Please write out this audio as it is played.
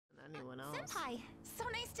anyone else. Senpai, so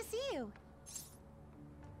nice to see you.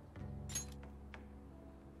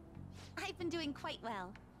 I've been doing quite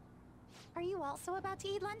well. Are you also about to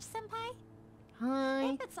eat lunch, Senpai?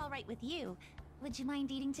 Hi. If it's all right with you, would you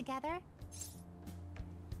mind eating together?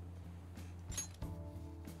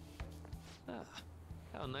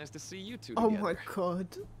 How nice to see you two Oh together. my god.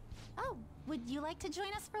 Oh, would you like to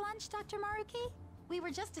join us for lunch, Dr. Maruki? We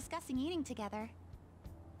were just discussing eating together.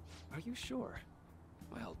 Are you sure?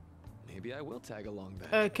 Well, maybe I will tag along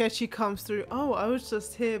then. Kechi comes through. Oh, I was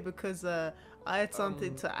just here because I had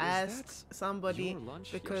something to ask somebody your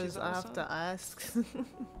lunch, because I have to Yoshizawa-san? ask.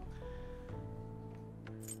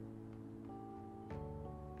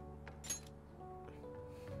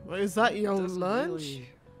 What is that, your Doesn't lunch? really-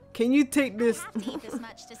 Can you take this? I have to eat this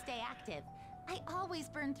much to stay active. I always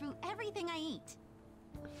burn through everything I eat.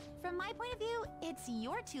 From my point of view, it's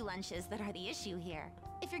your two lunches that are the issue here.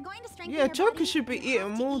 If you're going to strengthen Yeah, your Joker body, should be you have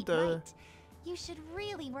eating to more eat though. right. You should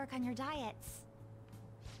really work on your diets.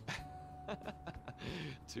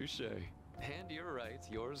 Touche. And you're right,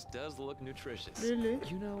 yours does look nutritious. Really?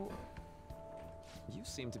 You know, you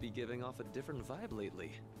seem to be giving off a different vibe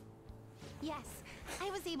lately. Yes, I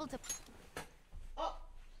was able to...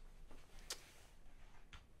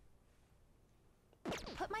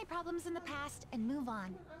 put my problems in the past and move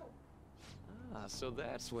on. Ah, so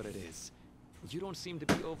that's what it is. You don't seem to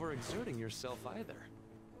be overexerting yourself either.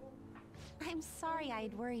 I'm sorry I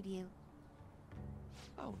had worried you.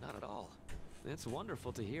 Oh, not at all. It's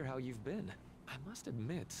wonderful to hear how you've been. I must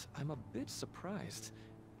admit, I'm a bit surprised.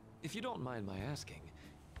 If you don't mind my asking,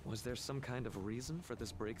 was there some kind of reason for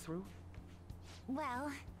this breakthrough?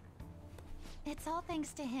 Well, it's all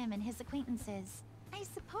thanks to him and his acquaintances. I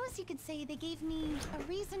suppose you could say they gave me a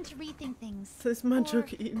reason to rethink things. So this man Or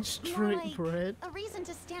Joker eating more straight like bread. a reason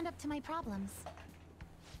to stand up to my problems.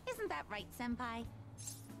 Isn't that right, Senpai?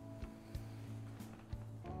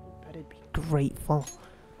 Better be grateful.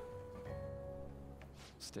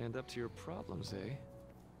 Stand up to your problems, eh?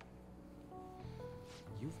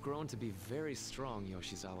 You've grown to be very strong,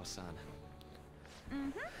 Yoshizawa-san.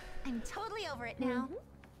 I'm totally over it now.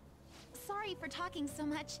 Sorry for talking so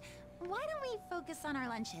much. Why don't we focus on our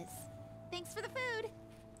lunches? Thanks for the food.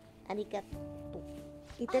 Arigato. Oh,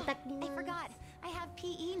 Itadakimasu. I forgot. I have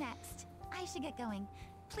PE next. I should get going.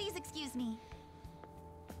 Please excuse me.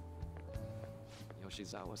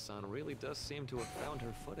 Yoshizawa-san really does seem to have found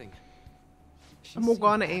her footing. She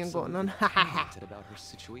Morgana seemed ain't got none. absolutely commented about her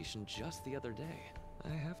situation just the other day.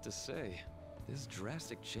 I have to say, this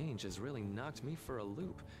drastic change has really knocked me for a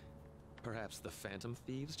loop. Perhaps the Phantom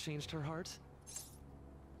Thieves changed her heart?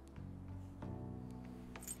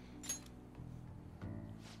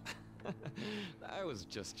 I was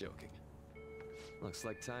just joking. Looks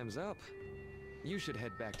like time's up. You should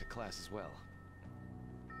head back to class as well.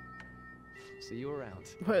 See you around.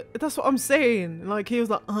 But that's what I'm saying. Like, he was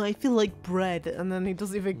like, oh, I feel like bread, and then he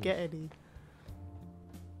doesn't even get any.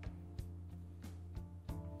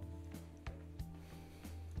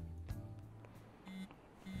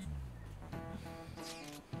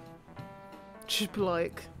 She'd be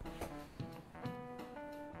like,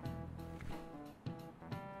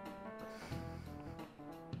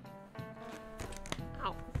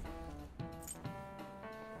 ow.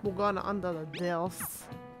 Morgana under the desk.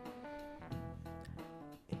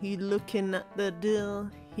 He looking at the deal.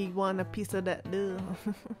 He want a piece of that deal.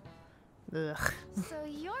 Ugh. So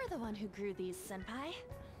you're the one who grew these, Senpai?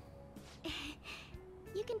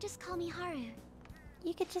 You can just call me Haru.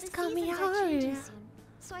 You could just The call me seasons are Haru. changing soon,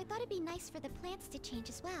 so I thought it'd be nice for the plants to change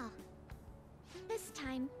as well. This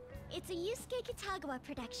time, it's a Yusuke Kitagawa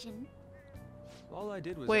production. All I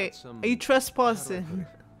did was Wait, add some, are you how do I put trespassing?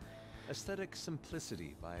 it? Aesthetic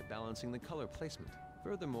simplicity by balancing the color placement.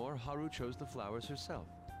 Furthermore, Haru chose the flowers herself.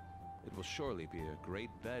 It will surely be a great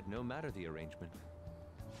bed no matter the arrangement.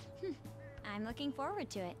 I'm looking forward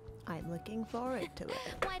to it. I'm looking forward to it.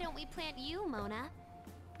 Why don't we plant you, Mona?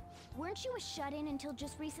 Weren't you a shut-in until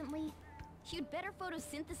just recently? You'd better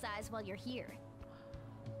photosynthesize while you're here.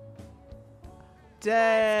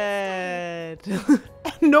 Dead.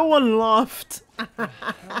 No one laughed.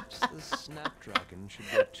 Perhaps the snapdragon should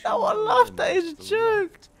go too No one low laughed at and his the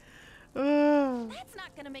joke. Ugh. That's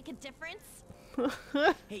not gonna make a difference.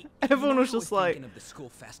 Hey, Everyone was how just we're like, thinking of the school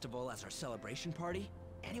festival as our celebration party.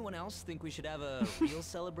 Anyone else think we should have a real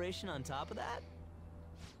celebration on top of that?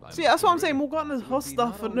 I see, must that's what I'm agree. saying. Morgana's It would hot be stuff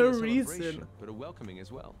not for only no a celebration, reason. but a welcoming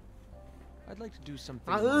as well. I'd like to do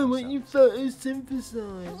something. I don't more want you myself.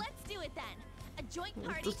 photosynthesize. Let's do it then. A joint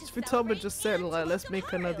party Just to Futaba celebrate just said and like, let's welcome make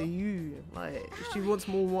Haru. another you. Like, she Haru, wants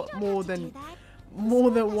more, you don't more have to than do that. more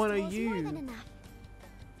The than school one festival of is more than you. enough.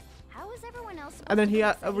 How is everyone else And then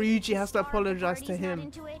supposed to Ryuji be has to the star of the apologize to party's not him.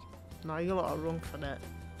 into it? No, you lot are wrong for that.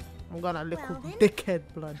 I'm gonna little Well then, dickhead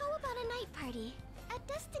blood. How about a night party at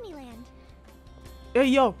Destinyland? Hey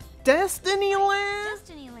yo, Destinyland.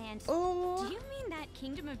 Destinyland. Oh. Do you mean that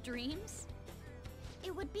Kingdom of Dreams?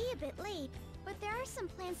 It would be a bit late, but there are some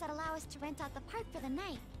plans that allow us to rent out the park for the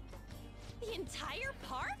night. The entire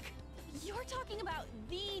park? You're talking about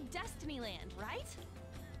the Destinyland, right?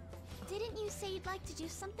 Didn't you say you'd like to do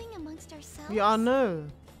something amongst ourselves? Yeah, I know.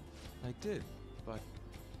 I did, but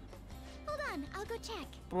Hold on, I'll go check.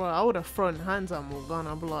 Bro, I would have thrown hands at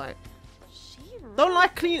Morgana. I'd be like, She don't really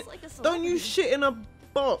like clean. feels like a Don't you celebrity. shit in a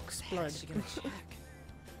box, blood. Actually gonna check.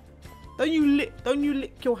 Don't you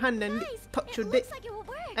lick your hand and Guys, touch it your looks dick, like it will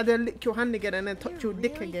work. and then lick your hand again and then touch You're your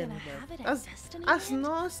dick really again. gonna bro. have it at That's Destinyland?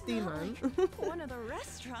 nasty, Not man. like one of the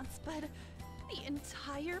restaurants, but the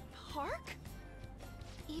entire park?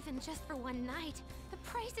 Even just for one night, the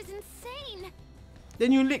price is insane.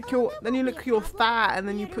 Then you lick Oh, your that then you won't be lick a your problem. thigh and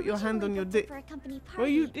then We you had put your hand on originally your booked it dick. for a company What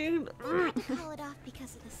party. you doing? We had to call it off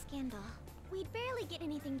because of the scandal. We'd barely get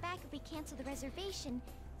anything back if we cancel the reservation,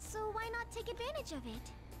 so why not take advantage of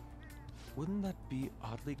it? wouldn't that be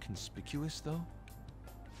oddly conspicuous, though?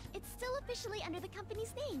 It's still officially under the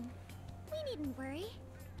company's name. We needn't worry.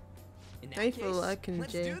 In that I feel case, like in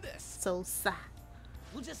let's jail. do this. So sad.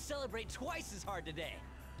 We'll just celebrate twice as hard today.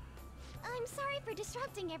 I'm sorry for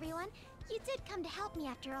disrupting everyone. You did come to help me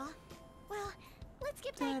after all. Well, let's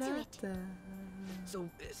get back to it. Da-da-da. So,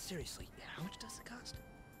 seriously, how much does it cost?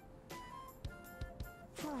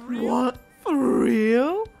 What? For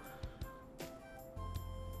real?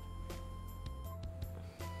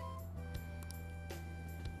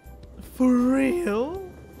 For real?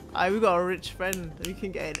 We got a rich friend. We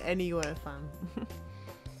can get it anywhere, fam.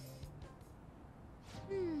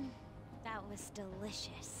 That was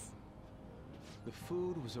delicious. The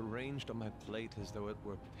food was arranged on my plate as though it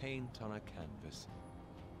were paint on a canvas.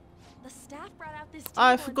 The staff brought out this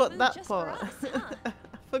I table and forgot food that just part. For us, huh?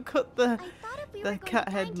 I forgot the. I thought if we The were going cat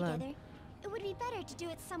to head dine man. together, it would be better to do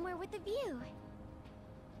it somewhere with a view.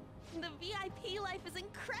 The VIP life is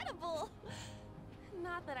incredible!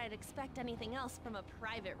 Not that I'd expect anything else from a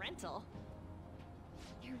private rental.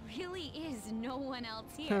 There really is no one else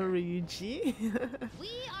here. Ryuji. We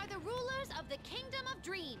are the rulers of the Kingdom of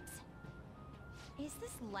Dreams. Is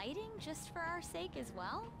this lighting just for our sake as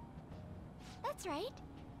well? That's right.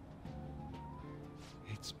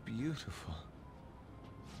 It's beautiful.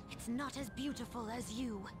 It's not as beautiful as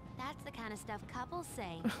you. That's the kind of stuff couples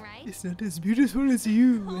say, right? It's not as beautiful as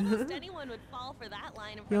you. Almost anyone would fall for that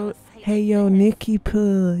line of Yo, a sight hey like yo, this. Nikki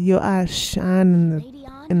Poo, your eyes shine in Lady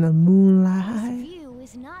on, the this moonlight. view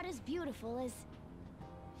is not as beautiful as...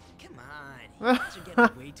 Come on, you guys are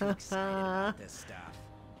getting way too excited about this stuff.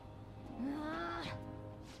 Ah,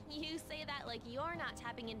 you say that like you're not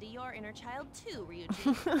tapping into your inner child too,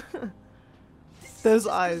 Ryuji. Those Just 'cause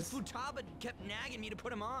eyes. Futaba kept nagging me to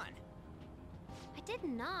put him on. I did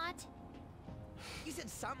not. You said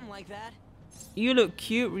something like that. You look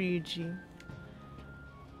cute, Ryuji.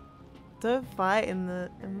 Don't fight in the.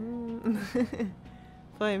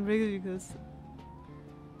 Fight because.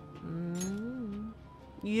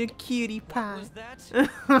 You cutie What pie. was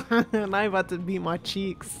that? Now I'm about to beat my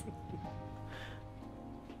cheeks.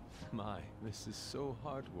 My, this is so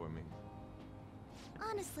heartwarming.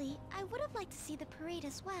 Honestly, I would have liked to see the parade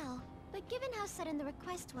as well. But given how sudden the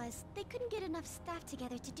request was, they couldn't get enough staff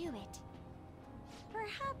together to do it.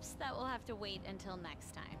 Perhaps that will have to wait until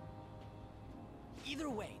next time. Either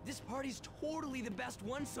way, this party's totally the best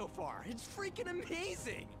one so far. It's freaking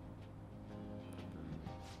amazing.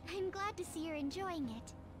 I'm glad to see you're enjoying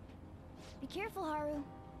it. Be careful, Haru.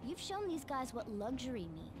 You've shown these guys what luxury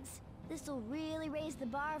means. This'll really raise the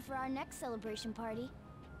bar for our next celebration party.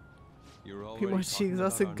 You're already Beat my talking cheeks,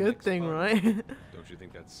 that's a about our good next thing, party. right? Don't you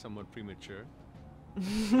think that's somewhat premature?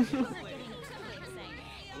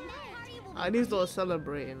 At least they're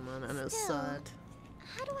celebrating, man, and it's Still. sad.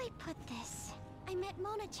 How do I put this? I met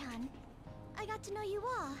Mona-chan. I got to know you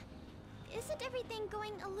all. Isn't everything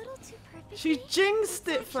going a little too perfectly? She jinxed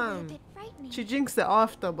It's it, actually a fam. bit frightening. She jinxed it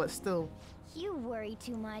after, but still. You worry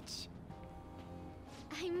too much.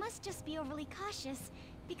 I must just be overly cautious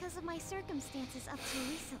because of my circumstances up to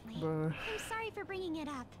recently. Bruh. I'm sorry for bringing it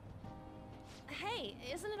up. Hey,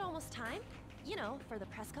 isn't it almost time? You know, for the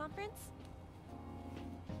press conference?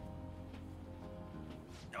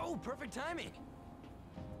 Oh, perfect timing.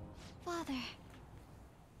 Father,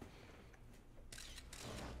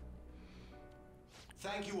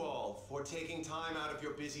 Thank you all for taking time out of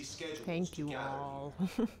your busy schedules Thank to you gather all.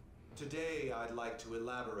 here. Today, I'd like to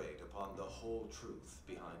elaborate upon the whole truth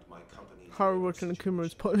behind my company's Haru latest watching the situation.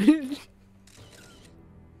 Kumara's pottage.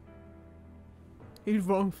 He's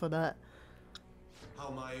wrong for that. How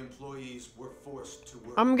my employees were forced to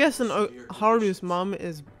work. I'm guessing under severe Haru's conditions. mum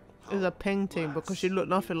is a painting How because she looked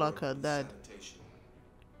nothing like her lax dad. sanitation,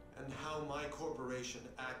 and how my corporation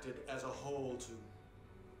acted as a whole to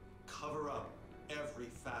cover up every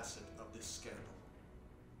facet of this scandal.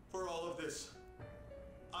 For all of this,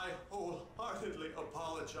 I wholeheartedly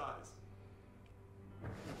apologize.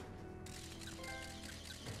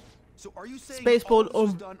 So are you saying Spaceball all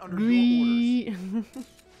this was done under your orders?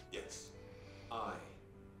 Yes, I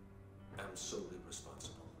am solely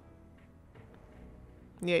responsible.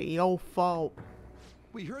 Yeah, your fault.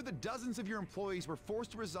 We heard that dozens of your employees were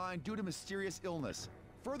forced to resign due to mysterious illness.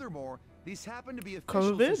 Furthermore, these happen to be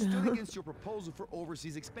officials who stood COVID? against your proposal for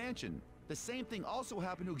overseas expansion. The same thing also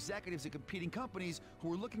happened to executives at competing companies who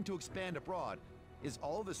were looking to expand abroad. Is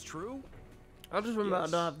all of this true? I just remember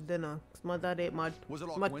Yes. to have dinner. 'Cause my dad ate my Was it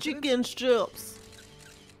all my coincidence? chicken strips.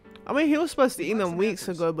 I mean, he was supposed to eat We'd like them some weeks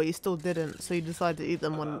answers. ago, but he still didn't. So he decided to eat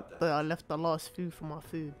them when About that. I left the last food for my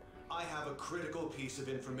food. I have a critical piece of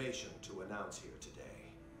information to announce here today.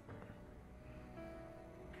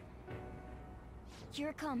 Here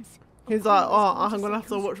it comes. He's Okuma like, is oh, going to I'm gonna say have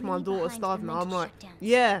to who's watch my really daughter behind starve the now. I'm mental like, shutdowns.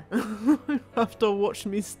 yeah, you have to watch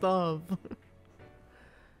me starve.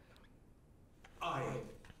 I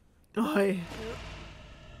Oi.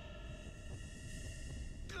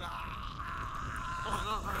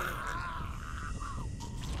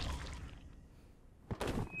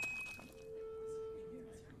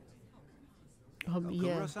 Yeah.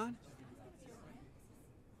 Okuma-san?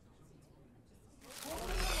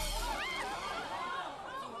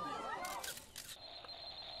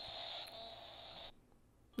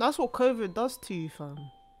 That's what COVID does to you, fam.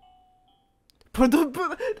 But don't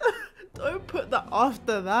put that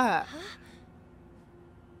after that.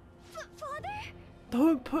 Father?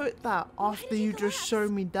 Don't put that after did he you just collapse? show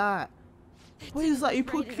me that. What is that? You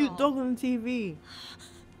put right at cute all. dog on TV.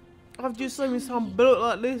 After you show me some built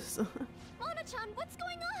like this. Mona-chan, what's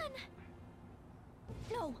going on?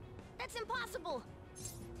 No, that's impossible.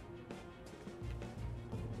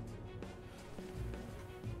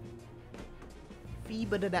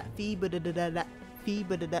 Feeber da that, feeber da da da da,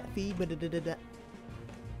 feeber da that, feeber da da da da.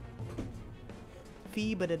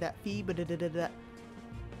 Feeber da that, feeber da da da da.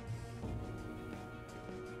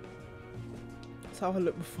 That's how I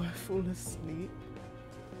look before I fall asleep.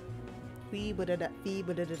 Feeber da that,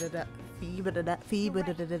 feeber da da da da, feeber da that, feeber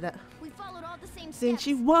da da da da. We followed all the same Since steps.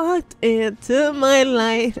 you walked into my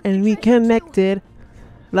life and we connected,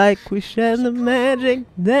 like we shared the magic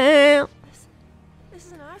down This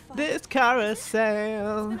isn't our fault. this It's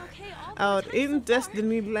carousel. been okay all the Out time in so far.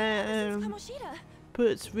 Destiny This is Land, Kamoshida.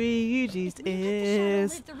 puts Ryuji's If we let the shadow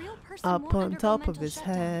ears live, the real person up won't on undergo top of mental his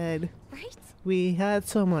shutdown, head. Right? We had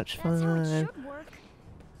so much That's how it fun. should work.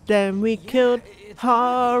 Then we killed it's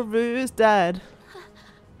Haru's dad.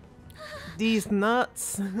 These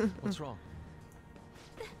nuts. What's wrong?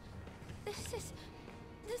 This is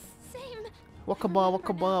the same. Wakaba,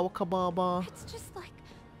 wakaba, wakaba, ba. It's just like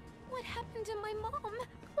what happened to my mom.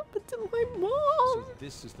 Happened to my So mom.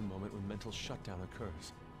 this is the moment when mental shutdown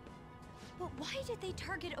occurs. But why did they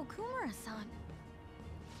target Okumura-san?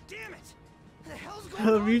 Damn it! What the hell's going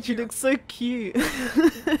on Ryuji here? looks so cute.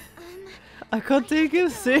 I can't take him I'll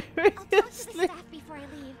talk to the seriously. staff before I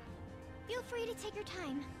leave. Feel free to take your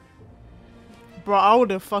time. Bro, I would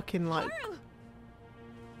have fucking like. Haru!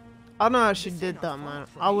 I know how she This did ain't our that, man. fault,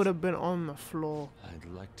 I right? would have been on the floor. I'd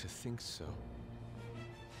like to think so.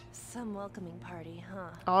 Some welcoming party, huh?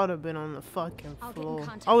 I would have been on the fucking I'll get in floor.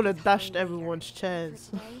 contact I would with have dashed Haru later. everyone's For chairs.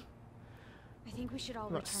 today, I think we should all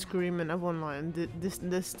Like return home. screaming, everyone like in this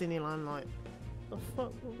Destiny line, like, the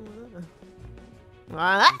fuck was that?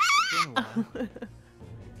 Ah! It's been a while.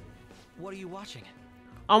 What are you watching?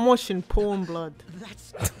 I'm watching porn blood.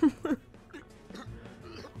 That's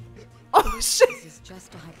Oh shit! This is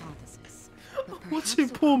just a hypothesis. But What's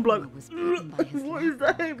perhaps in porn blood? Okuma was bitten by his What is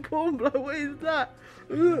that in porn blood? What is that?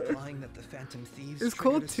 implying that the Phantom Thieves It's triggered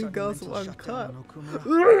called a Two sudden Girls, mental One shutdown Cup. on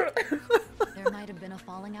Okumura. There might have been a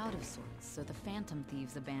falling out of sorts, so the Phantom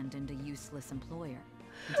Thieves abandoned a useless employer.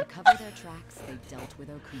 And to cover their tracks, they dealt with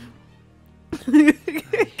Okuma. I hate to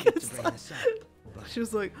bring this up, but She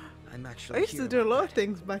was like, I'm I actually used to here do a about lot of that.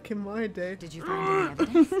 things back in my day. Did you find any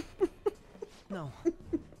evidence? No.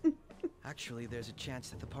 Actually, there's a chance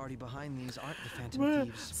that the party behind these aren't the Phantom Bruh,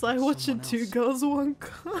 Thieves. it's like but watching someone Two else. Girls, One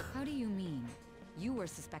Cup. How do you mean? You were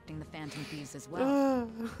suspecting the Phantom Thieves as well.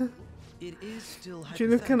 It is still Do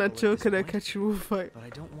you look at hypothetical that at Joker this that point, catch you all fight? but I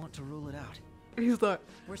don't want to rule it out. He's like,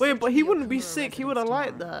 We're wait, but searching he the wouldn't be Okumura sick. He would have residence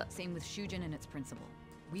liked tomorrow. that. Same with Shujin and its principal.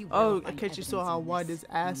 We will Oh, find okay, you saw evidence how on wide this, his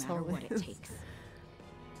no matter asshole what it is. takes.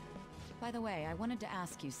 By the way, I wanted to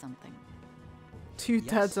ask you something. Two Yes?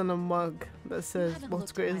 dads on a mug that You says, haven't what's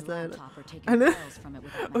looked great at is my that? laptop or taken And then, files from it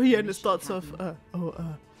without my oh yeah, and it permission, starts have off,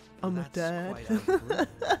 you? I'm a That's dad. quite out of the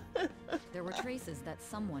blue. There were traces that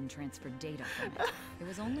someone transferred data from it. There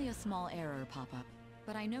was only a small error pop up,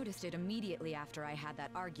 but I noticed it immediately after I had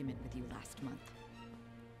that argument with you last month.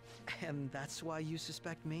 And that's why you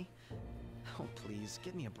suspect me? Oh, please,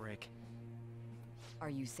 give me a break. Are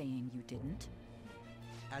you saying you didn't?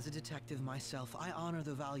 As a detective myself, I honor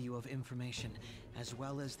the value of information, as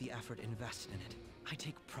well as the effort invested in it. I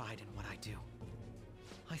take pride in what I do.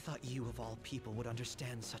 I thought you, of all people, would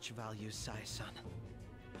understand such values, Sai-san.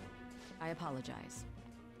 I apologize.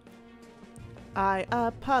 I Then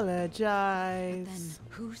apologize.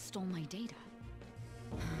 who stole my data?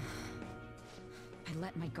 I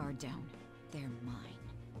let my guard down. They're mine.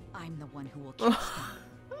 I'm the one who will catch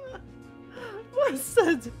them. What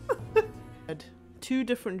said? Had two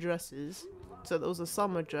different dresses. So there was a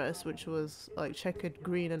summer dress, which was like checkered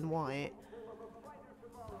green and white.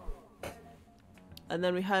 And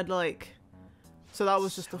then we had like, so that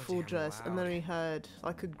was just a So full damn dress. And then loud. we had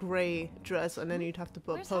like a grey dress, and then you'd have to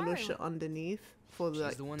put Where's a polo Haru? shirt underneath for the, She's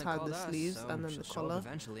like the one that tie called the us, sleeves so and then she'll the show up collar.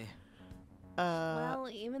 eventually. Well,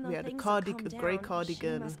 even though We had a things have cardigan, calmed grey down, she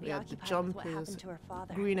cardigan. must be We had the occupied with what jumpers, happened to her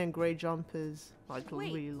father. green and grey jumpers, like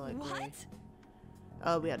Wait, really light grey.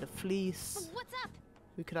 what? We had a fleece. What's up?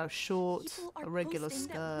 We could have shorts, People are a regular boasting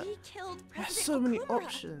that skirt. we killed There's President so many Okumura.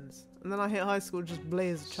 options. And then I hit high school, just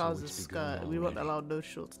blazed So trousers, it's begun skirt. We weren't already. allowed no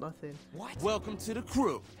shorts, nothing. What? Welcome to the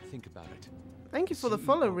crew. Think about it. Thank you for the CEO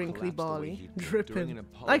follow, Wrinkly collapsed the way Barley. he did during Dripping. an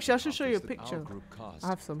apology Actually, I should show you a conference that our picture. group caused. I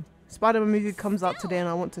have some. Spider-Man movie comes out today and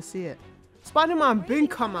I want to see it. Spider-Man been Praising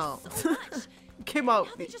come her out. so much. Came out.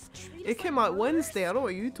 Now they just treat It us came like out murderers? Wednesday. I don't know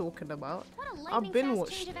what you talking about. What a I've lightning been fast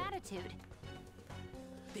watched change of it. attitude.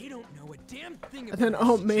 They don't know a damn thing And about then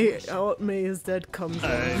the Aunt May is dead comes out.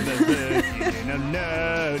 I'm a virgin and I'm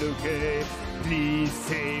not okay. Please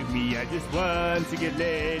save me, I just want to get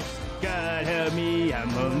laid. God help me, I'm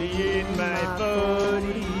only in my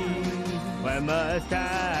 40s. Why must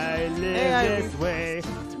I live Hey, this way?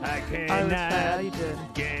 I How you cannot doing?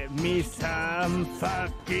 get me some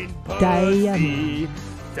fucking Diamond. pussy.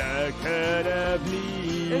 Dakota,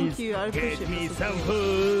 please. Thank you, I appreciate Get me the some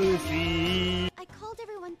support. pussy. I called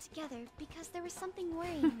everyone together because there was something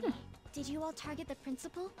worrying me. Did you all target the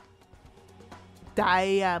principal?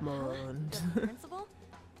 Diamond. The principal?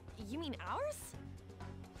 You mean ours?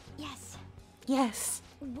 Yes. Yes.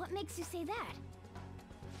 What makes you say that?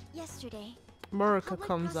 Yesterday, Murica public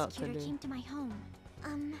comes out prosecutor today. came to my home.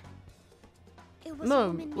 It was a No,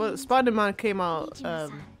 woman well, named Spider-Man came out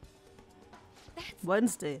Iijima-san. That's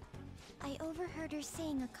Wednesday. I overheard her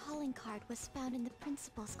saying a calling card was found in the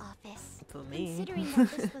principal's office. For me. Considering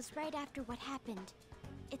that this was right after what happened,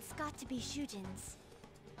 it's got to be Shujin's.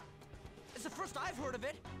 It's the first I've heard of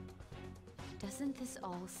it. Doesn't this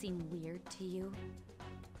all seem weird to you?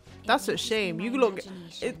 It That's a may just be shame. my You look.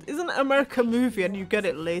 imagination. It isn't an American movie and you get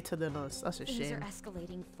it later than us. That's a Things shame. are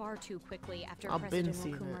escalating far too quickly after I've been President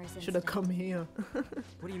seeing Okumura's it. Should have incident. come here.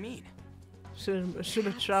 What do you mean? Should have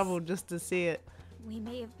Perhaps- traveled just to see it. We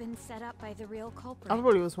may have been set up by the real culprit. I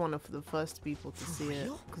probably was one of the first people to see it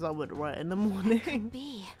real? because I went right in the morning. Could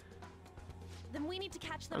be. Then we need to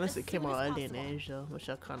catch them Unless as it came soon out as early in possible. Asia, which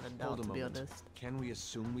I kind of doubt, Hold a to be moment. honest. Can we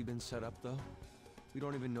assume we've been set up, though? We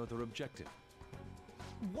don't even know their objective.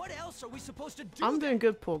 What else are we supposed to do? I'm then? doing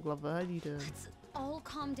good, Paul Glover. How you doing? Let's all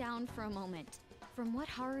calm down for a moment. From what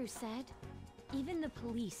Haru said, even the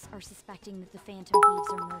police are suspecting that the Phantom Thieves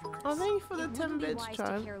are murderers. Oh, thank you for the It 10 wouldn't be bits, wise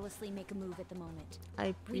Tribe. to carelessly make a move at the moment. I We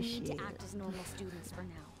need appreciate to act it. as normal students for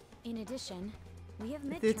now. In addition, we have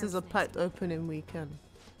midterms This is a next packed week. opening weekend.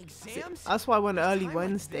 Exams? That's why I went early Time like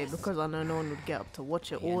Wednesday this? because I know no one would get up to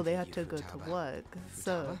watch it, I or they envy had to you, go to Futaba. work.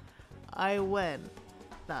 So Futaba? I went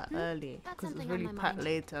that early That's because it was something on really my packed mind.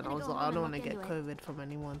 later, and I Gonna was go like, I home don't and want to look get into COVID from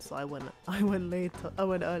anyone, so I went later. I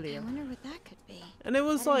went I earlier, wonder what that could be. and it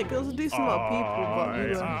was like it was a decent amount of people, but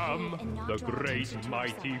you know. I am And not the draw great attention to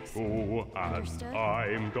mighty ourselves. Pooh, and Understood?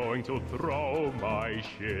 I'm going to throw my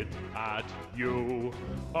shit at you.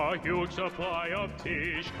 A huge supply of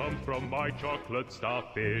tish comes from my chocolate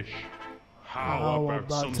starfish. How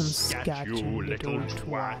about some scat, you little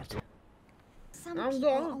twat? Some I'm people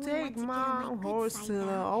gonna only take want to get on my good horse side to the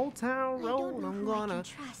now. old town I don't road. know I'm who I gonna. can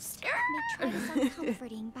trust. They try to sound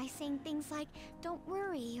comforting by saying things like, "Don't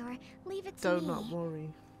worry" or "Leave it to Don't me." not worry.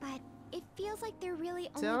 But it feels like they're really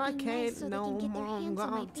Till I only being nice can't so they no can get their more. I'm hands on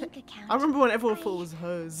my gonna bank take. account. I remember when everyone I- thought it was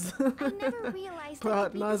hoes. I never realized But I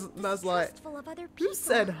could be Naz this like, distrustful of other who people.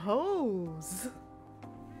 said hoes?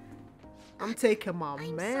 I'm taking my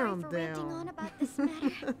I'm man sorry for ranting on down. about this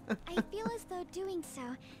matter. I feel as though doing so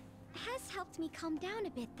has helped me calm down a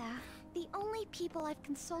bit, though. The only people I've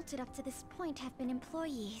consulted up to this point have been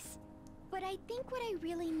employees. But I think what I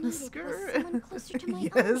really needed was someone closer to my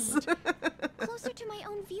own age. Closer to my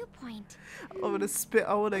own viewpoint. I wanna spit,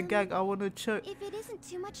 I wanna gag, I wanna choke. If it isn't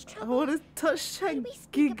too much I trouble, wanna touch that could we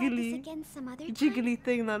speak about this giggly, again some other time? jiggly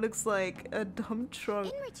thing that looks like a dumb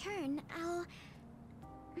trunk. In return, I'll...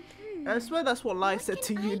 I swear that's what Lai said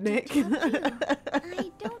to you, Nick. I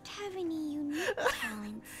don't have any unique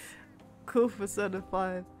talents. Cool for Persona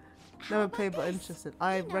 5. How Never about played but this? interested.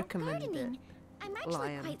 I You know, recommended it. gardening. I'm actually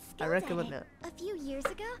Lion. quite I skilled recommend at it. it. A few years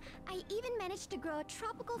ago, I even managed to grow a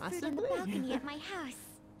tropical fruit in the Massively? balcony at my house.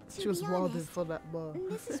 To She was be wilding honest, for that bar.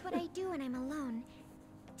 this is what I do when I'm alone.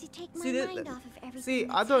 To take my See, mind off of everything see, I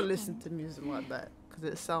that's don't happened. listen to music like that because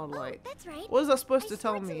it sounds like. That's right. What was that supposed to I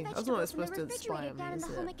tell stored some me? That's not vegetables supposed to in the inspire refrigerator me, down in is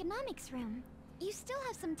the home it? economics room. You still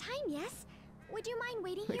have some time, yes? Would you mind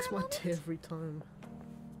waiting Makes here a my moment? day every time.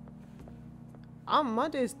 My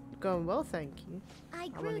day's going well, thank you. I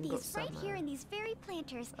I've grew only got these right some, here in these very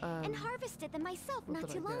planters and harvested them myself what not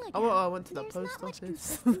did too I long get? ago. Oh, well, I went to the There's post not much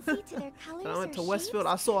office. consistency to their colors And I went or to Westfield.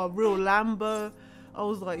 shapes. I saw a real Lambo. I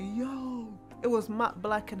was like, yo. It was matte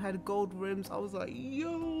black and had gold rims. I was like,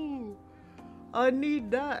 yo. I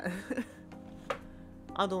need that.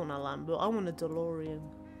 I don't want a Lambo. I want a DeLorean.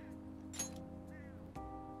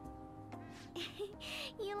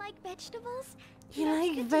 You like vegetables? You That's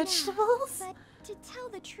like good to know. vegetables? But to tell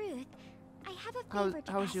the truth, I have a favor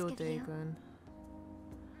to How's ask your of day you. going?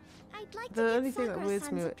 I'd like to The get only thing that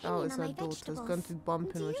weirds me Sakura-san's out opinion is on her my daughter's vegetables. going through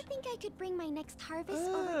bumping. Do you Which think I could bring my next harvest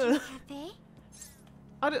over to the cafe?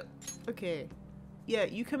 I don't. Okay. Yeah,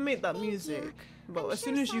 you can make that Thank music, you. but I'm as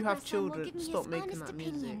soon sure as you have Sakura-san will children, give me stop his making honest that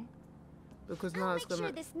music. opinion. Because I'll now it's make gonna.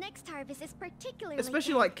 sure this next harvest is particularly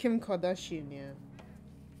Especially good. like Kim Kardashian, yeah.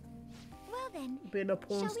 Well then, Being a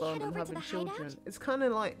porn shall we star head and over to having the children. hideout? It's kind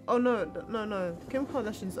of like, oh no. Kim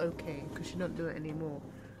Kardashian's okay because she don't do it anymore.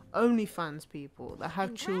 OnlyFans people that have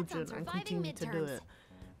Congrats on children and surviving continue to do midterms. it.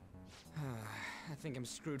 I think I'm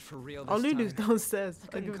screwed for real Oh, this Lulu's time. downstairs.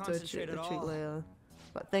 I I'll give couldn't it to concentrate a at treat all. later.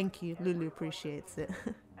 But thank you, Lulu appreciates it.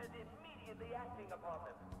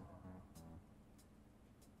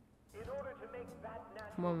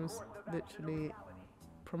 Mom's literally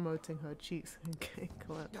promoting her cheeks and cake.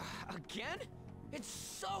 Again? It's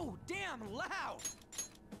so damn loud!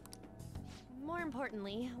 More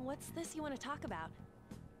importantly, what's this you want to talk about?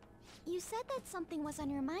 You said that something was on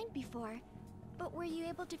your mind before, but were you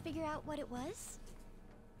able to figure out what it was?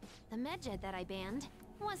 The medjed that I banned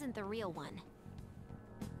wasn't the real one.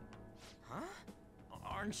 Huh?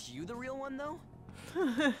 Aren't you the real one, though?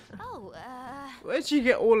 Oh, Where'd you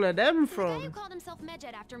get all of them the guy who from? called himself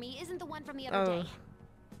medjed after me isn't the one from the other day.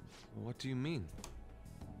 What do you mean?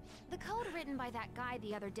 The code written by that guy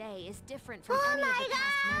the other day is different from any of the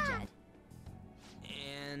past medjed.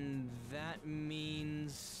 And that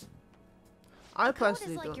means... I Code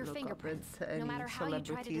personally is like don't your look up fingerprints. to any No matter how you try to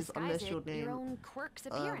celebrities disguise unless it, your your name own quirks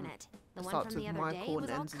appear in it. The one starts from the with other day Michael was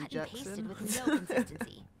and all ends with cut and pasted Jackson. with no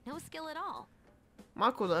consistency. No skill at all.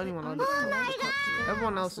 Michael's the only one I look up to.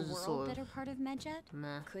 Everyone else is just sort that are of part of Medjed?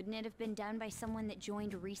 meh. Couldn't it have been done by someone that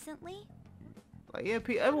joined recently? Like yeah,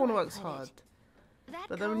 everyone I works put it? hard. That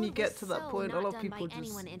But then when you code get was to that so point, a not lot of done people by just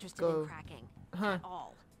anyone interested go, in cracking huh? at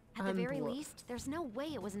all. At the And very what? least, there's no way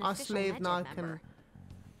it was an Our official slave medjed now member. can.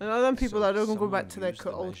 And all them people that don't go someone back to their used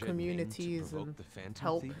the old measured name to communities provoke and the Phantom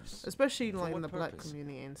help, Thieves? especially For like in what the black purpose?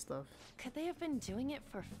 community and stuff. Could they have been doing it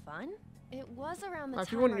for fun? It was around the Like,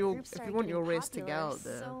 if you time want our your- group if you started want your getting race to get popular, out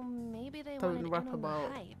there, so maybe they don't wanted in rap on about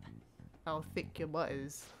the hype. how thick your butt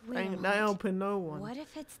is. Wait a Ain't minute. helping no one. What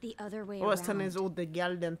if it's the other way What's telling around? is all the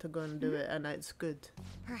gal them to go and do it, and it's good.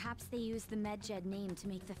 Perhaps they used the Medjed name to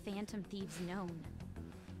make the Phantom Thieves known.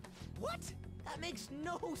 What? That makes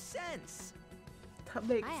no sense! That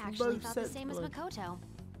makes I actually no thought sense. the same as blood. Makoto.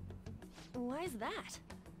 Why is that?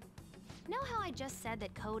 Know how I just said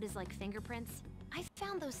that code is like fingerprints? I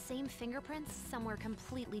found those same fingerprints somewhere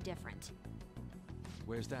completely different.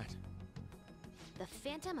 Where's that? The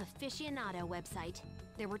Phantom Aficionado website.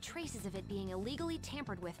 There were traces of it being illegally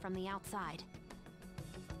tampered with from the outside.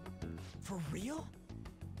 For real?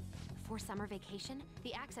 For summer vacation,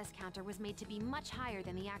 the access counter was made to be much higher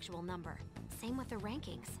than the actual number. Same with the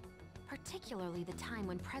rankings. Particularly the time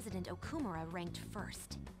when President Okumura ranked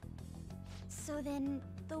first. So then,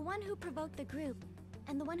 the one who provoked the group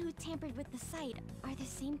and the one who tampered with the site are the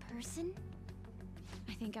same person?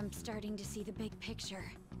 I think I'm starting to see the big picture.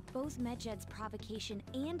 Both Medjed's provocation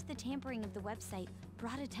and the tampering of the website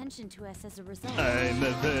brought attention to us as a result. I'm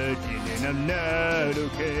a virgin and I'm not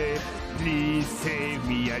okay. Please save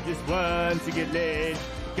me, I just want to get laid.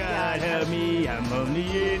 God help me, I'm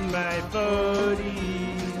only in my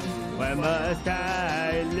 40s. Why must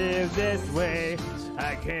I live this way?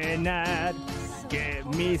 I cannot get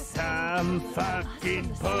me some fucking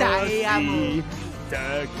pussy.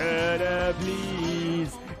 Dakota,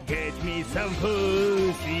 please get me some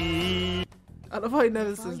pussy. I love how he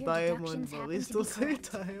never If all says your diamond, deductions but happen they to still be say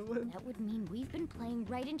correct, diamond. That would mean we've been playing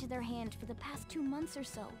right into their hand for the past 2 months or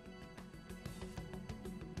so.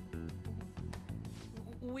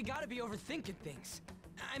 We gotta be overthinking things.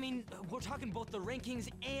 I mean, we're talking both the rankings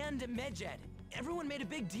and Medjed. Everyone made a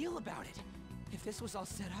big deal about it. If this was all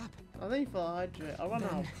set up, I think for hydrate. I run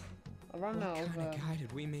out. I run out what of. kind of guy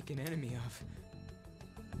did we make an enemy of?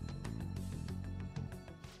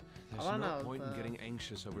 There's I ran no out of, point in getting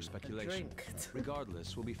anxious over speculation. drink.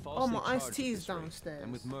 Regardless, we'll be Oh, falsely my iced charged tea's with this rape downstairs.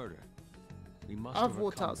 and with murder. We must I've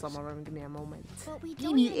walked overcome outside this. my room. Give me a moment. But we Give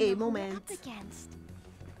don't me even a know who we're moment. up against.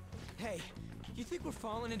 Hey, you think we're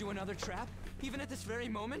falling into another trap? Even at this very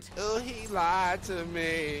moment? Oh, he lied to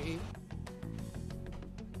me.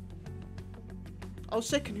 I was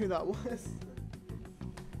checking who that was.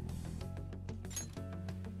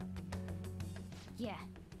 Yeah,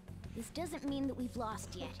 this doesn't mean that we've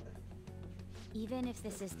lost yet. Even if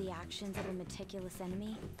this is the actions of a meticulous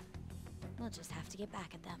enemy, we'll just have to get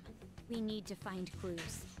back at them. We need to find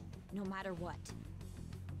clues, no matter what.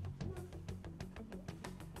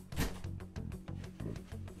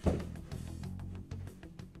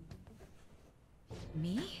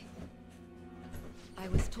 Me? I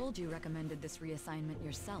was told you recommended this reassignment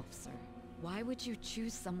yourself, sir. Why would you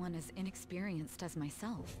choose someone as inexperienced as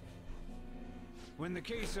myself? When the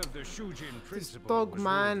case of the Shujin principal dog was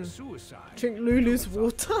man. ruled a suicide, Drink Lulu's it was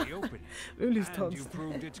water. off to the opening. Lulu's And you downstairs.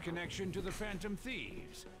 proved its connection to the Phantom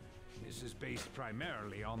Thieves. This is based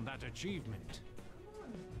primarily on that achievement.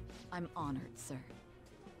 I'm honored, sir.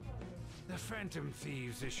 The Phantom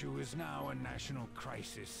Thieves issue is now a national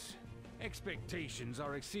crisis. Expectations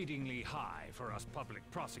are exceedingly high for us public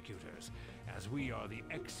prosecutors, as we are the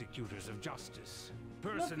executors of justice.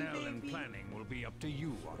 Personnel and planning will be up to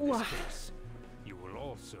you on this case. You will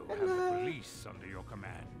also have the police under your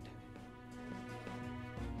command.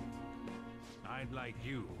 I'd like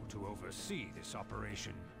you to oversee this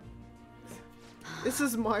operation. This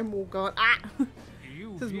is my Morgana. Ah!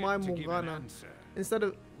 You've This is yet my to give an Morgana. answer. Instead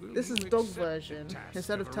of Will this is you dog accept the version. task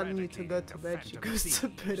Instead of of telling you to go to eradicating bed, the she Phantom goes to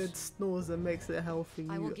bed and Thieves? snores and makes it healthy.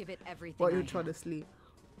 I will give it everything while I you're trying to have. sleep.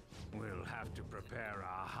 We'll have to prepare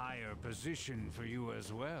a higher position for you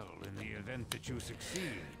as well in the event that you succeed.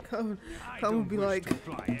 Come I and don't be wish like to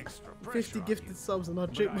apply extra 50 pressure on gifted you, subs and I'll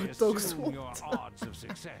but drink I my dog's assume your water. odds of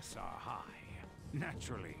success are high.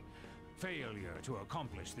 Naturally, failure to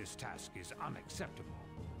accomplish this task is unacceptable.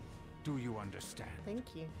 Do you understand?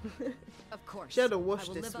 Thank you. Of course. She had a I wash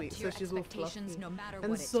will this live up week, to so your she's all expectations fluffy no matter and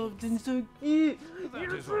what it soft takes. and so cute. That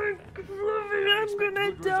You're is so all then. fluffy, I I'm expect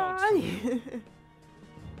gonna good results from die.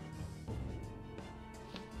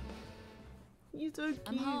 You're so cute.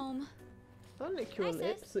 I'm home. Don't lick your Hi, sis.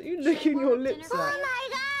 lips. Are you Should I licking warm your up lips dinner?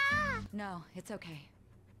 at? No, it's okay.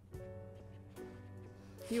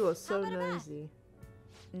 You are so about a bath? nosy.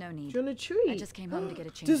 No need. Do you want a treat? I just came home to get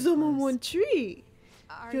a change Does of someone clothes. want treat?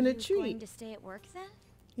 Are Do you you want a treat? going to stay at work then?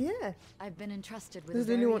 Yeah. I've been entrusted with Does a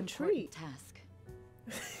very anyone important treat? task.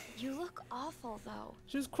 You look awful though.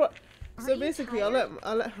 She was crying. So Aren't you basically, I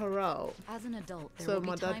let her out. As an adult, there So will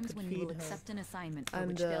my be dad times could when you will feed her. accept an assignment for And,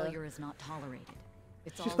 which failure is not tolerated.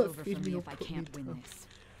 It's she'll all over feed for me me or if I put me can't win down. this.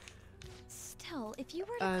 Still, if you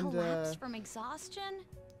were to And, collapse from exhaustion,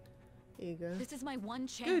 Here you go. This is my one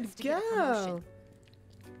chance Good to get a girl. promotion.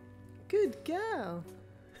 Good girl.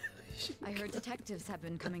 I heard detectives have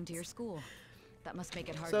been coming to your school. That must make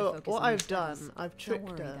it hard to So focus what on your I've done, studies. I've Don't tricked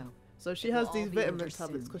worry, her. though. So she It has will these all be vitamin over tablets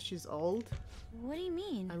soon. because she's old. what do you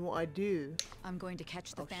mean? And what I do, I'm going to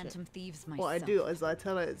catch the Oh, shit. Phantom Thieves myself. what I do is I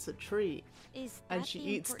tell her it's a treat. Is and that she the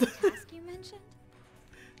eats important task you mentioned?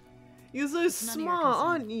 You're so none of your smart, concern.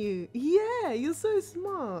 aren't you? Yeah, you're so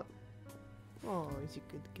smart. Oh, he's a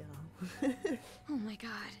good girl. Oh my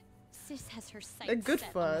god. Sis has her sights They're good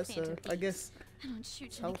set for on the her, so Phantom I Thieves. guess And on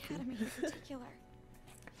Shujin healthy. Academy in particular.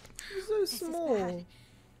 you're so This is small. bad.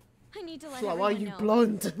 I need to let It's like, everyone why are you know.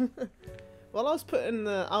 blonde? While I was putting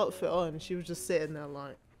the outfit on, she was just sitting there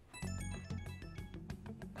like.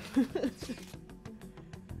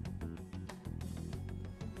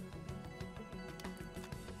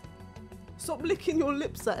 Stop licking your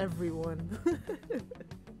lips at everyone.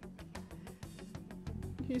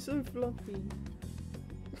 You're so fluffy.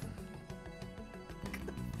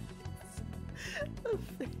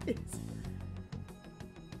 face.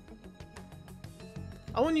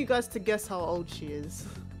 I want you guys to guess how old she is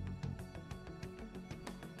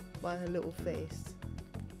by her little face.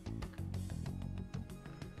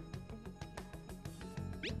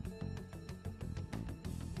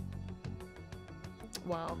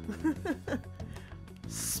 Wow.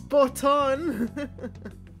 Spot on.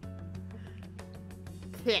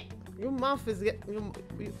 Your mouth is getting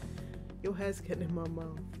your hair's getting in my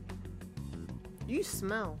mouth. You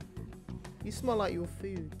smell. You smell like your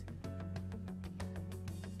food.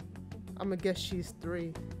 I'ma guess she's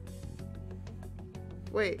 3.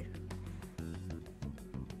 Wait.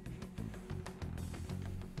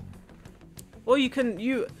 Well,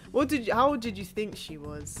 how old did you think she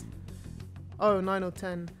was? Oh, 9 or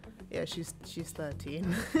 10. Yeah, she's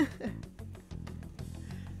 13.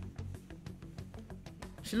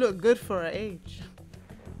 She looked good for her age.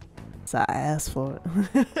 So I asked for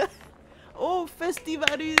it. Oh, festival!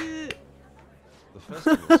 The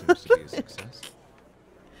festival seems to be a success.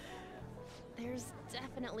 There's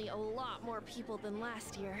definitely a lot more people than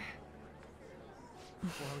last year.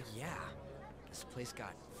 Well, yeah. This place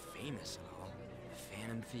got famous and all.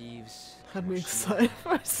 Phantom thieves. Had me excited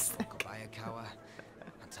for a second. Bayakawa.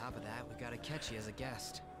 On top of that, we got JOKER-CHU as a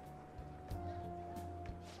guest.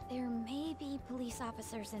 There may be police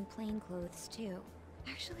officers in plainclothes too.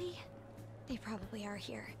 Actually, they probably are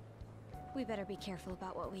here. We better be careful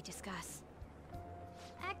about what we discuss.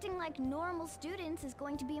 Acting like normal students is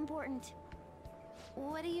going to be important.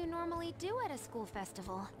 What do you normally do at a school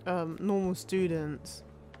festival? Normal students.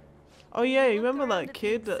 Oh yeah, you remember that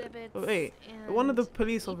kid that, wait, one of the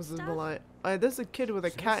police officers were like, there's a kid with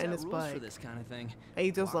a cat in his bike. For this kind of thing. And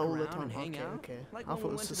he does that all the Walk time. around and hang out, Okay. like I when thought we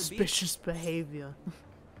it was went to the suspicious behavior.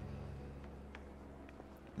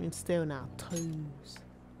 I mean, stay on our toes.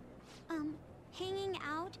 Hanging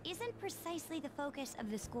out isn't precisely the focus of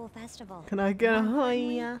the school festival. Can I get a More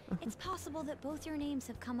hiya? importantly, it's possible that both your names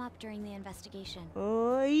have come up during the investigation.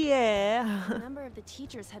 Oh yeah. A number of the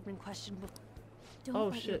teachers had been questioned before.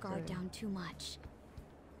 Don't let your guard down too much.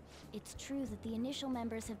 It's true that the initial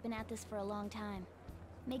members have been at this for a long time,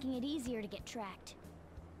 making it easier to get tracked.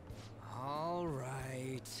 All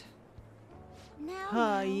right. Now,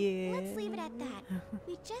 let's leave it at that.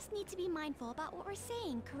 We just need to be mindful about what we're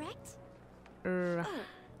saying, correct? You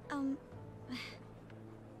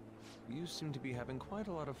seem to be having quite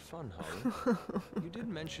a lot of fun, Holly. You did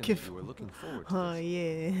mention that you were looking forward to this.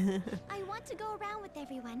 Yeah. I want to go around with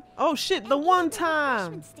everyone. Oh shit, the one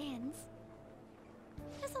time!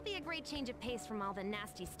 This'll be a great change of pace from all the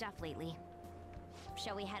nasty stuff lately.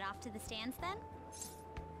 Shall we head off to the stands then?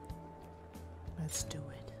 Let's do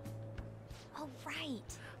it. Oh, right.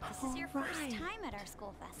 This is your first time at our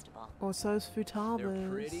school festival. Osos futabas. They're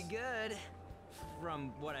pretty good,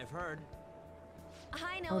 from what I've heard.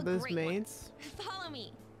 I know Are a those great maids? one. Follow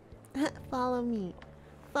me. Follow me.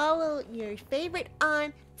 Follow your favorite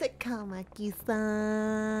aunt,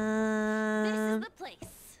 Takamaki-san. This is the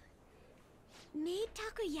place. Made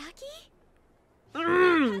takoyaki?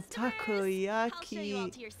 Takoyaki. I'll show you all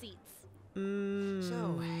to your seats.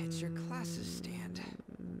 So, it's your classes stand.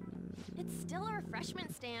 It's still a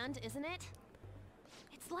refreshment stand, isn't it?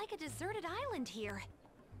 It's like a deserted island here.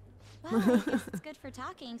 Well, I guess it's good for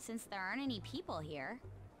talking since there aren't any people here.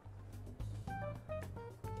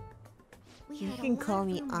 You can call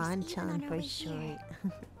me An-chan for short.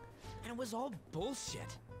 And it was all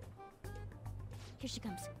bullshit. Here she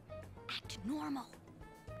comes. Act normal.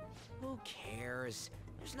 Who cares?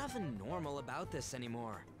 There's nothing normal about this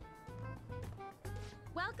anymore.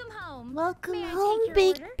 Welcome home. Welcome May I home, take your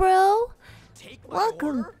big order? bro. Take my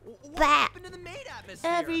Welcome order? What back. happened to the maid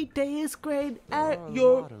atmosphere? Every day is great There at are a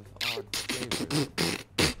your. lot of odd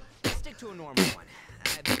flavors. Stick to a normal one.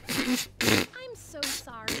 I'm so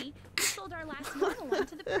sorry. We sold our last normal one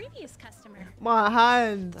to the previous customer. My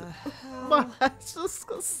hand. My hand's just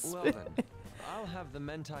got Well spit. then, I'll have the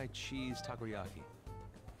mentai cheese takoyaki.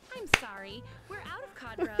 I'm sorry. We're out of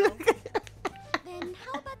cod roe. Then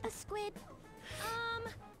how about the squid?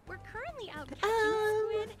 We're currently out catching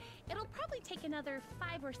squid. It'll probably take another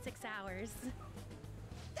 5 or 6 hours.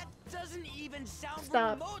 That doesn't even sound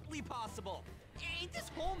Stop. remotely possible. Ain't this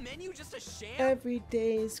whole menu just a sham? Every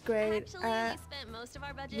day is great Actually, we at spent most of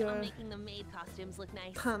our budget your on making the maid costumes look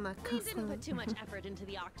nice. We Tanaka-san. didn't put too much effort into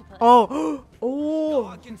the octopus. Oh, Oh,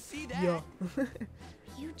 I oh. can see that. Yeah.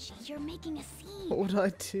 Yuji, you're making a scene. What would I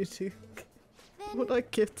do to? Then What would I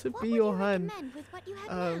give to what be would your you hand? recommend with what you have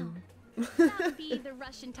now? That would be the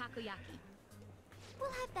Russian takoyaki.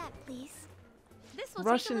 We'll have that, please. This will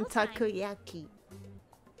Russian take a little time. takoyaki.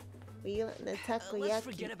 We want the Let's takoyaki.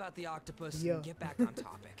 forget about the octopus Yeah. and get back on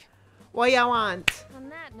topic. What you want? On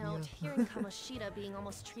that note, hearing Kamoshida being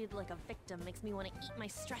almost treated like a victim makes me want to eat my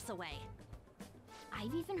stress away.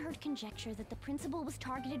 I've even heard conjecture that the principal was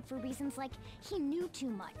targeted for reasons like he knew too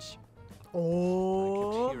much. I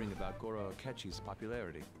Oh. kept hearing about JOKER-CHU's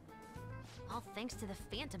popularity. All thanks to the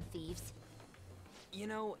Phantom Thieves. You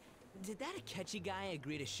know, did that Akechi guy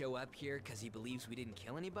agree to show up here because he believes we didn't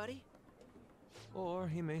kill anybody? Or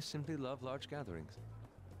he may simply love large gatherings.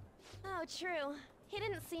 Oh, true. He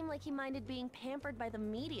didn't seem like he minded being pampered by the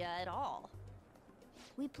media at all.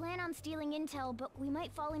 We plan on stealing intel, but we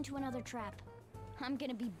might fall into another trap. I'm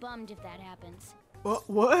gonna be bummed if that happens. What?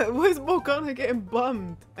 What? Where's Morgana getting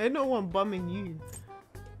bummed? Ain't no one bumming you.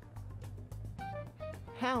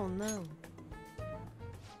 Hell no.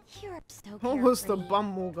 You're so Who was the carefree. bum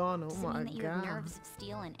Morgana? Oh Does it my mean that you have god. nerves of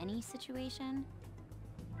steel in any situation?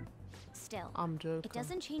 Still, I'm joking. it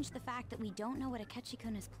doesn't change the fact that we don't know what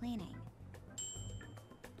Akechi-kun is planning.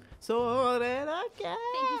 So that I can.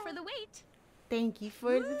 Thank you for the wait. Thank you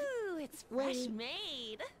for the. Ooh, it's fresh Wait.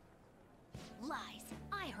 made. Lies.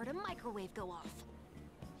 I heard a microwave go off.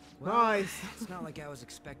 Nice. It's not like I was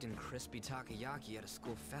expecting crispy takoyaki at a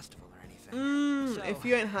school festival or anything. So, If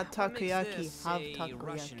you ain't had what makes takoyaki, this have a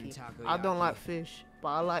Russian takoyaki. I don't takoyaki? like fish, but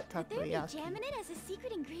I like Would there be takoyaki. jam in it as a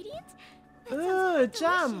secret ingredient? That sounds quite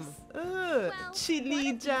Jam. delicious. Well, Chili one of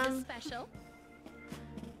these is jam. special.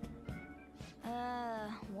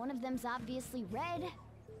 One of them's obviously red.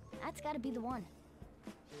 That's gotta be the one.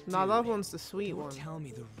 Nah, that one's the sweet Don't one. tell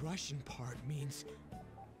me the Russian part means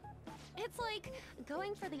It's like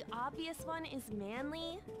going for the obvious one is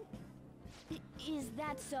manly. Is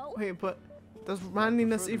that so? Wait, but does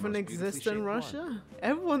manliness prefer the even most beautifully exist in shaped Russia?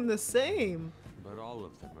 Everyone the same. But all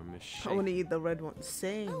of them are I misshapen. want to eat the red one.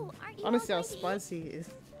 Same. Oh, aren't you Honestly, all how going to eat? spicy it is.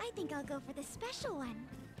 I think I'll go for the special one.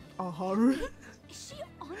 Haru. Is she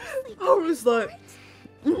honestly Haru's like,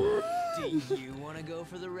 do you want to go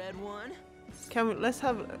for the red one? can we? Let's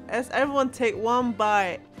everyone take one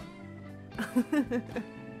bite.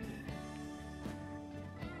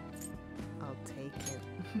 I'll take it.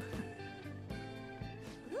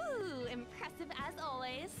 Ooh, impressive as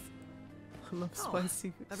always. I love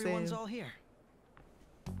spicy. Everyone's Same. all here.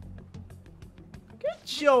 Good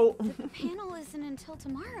joke. The panel isn't until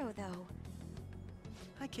tomorrow, though.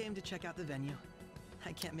 I came to check out the venue.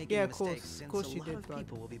 I can't make Yeah, any of course. mistakes Of since course a you lot did, of bud.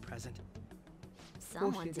 people will be present.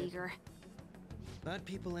 Someone's did. eager. But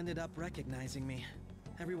people ended up recognizing me.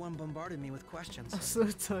 Everyone bombarded me with questions. So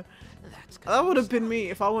tired. That's 'cause That I'm would have been smart. me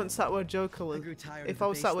if I wasn't sat where Joker I was. grew tired If of I the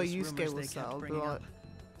was sat where baseless Yusuke rumors was they sat, kept I'd be bringing like, up.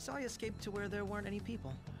 So I escaped to where there weren't any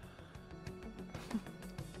people.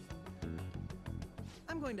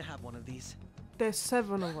 I'm going to have one of these. there's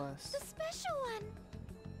 7 of us. The special one.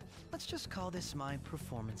 Let's just call this my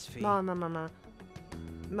performance fee. No, no, no, no.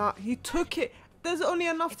 Nah, he took it. There's only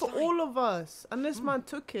enough It's for fine. all of us, and this man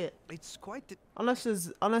took it. It's quite the... Unless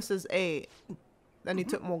there's 8, then he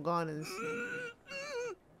took Morgana's.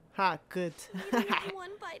 Ha, good. Even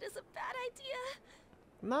one bite is a bad idea.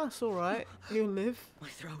 Nah, it's alright. You'll live. My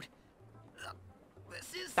throat.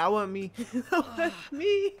 This is... That weren't me. That weren't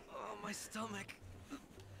me. Oh, my stomach.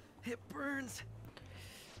 It burns.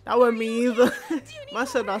 That weren't me either. Do you need Man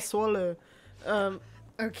said I water? swallow.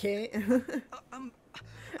 Okay. I'm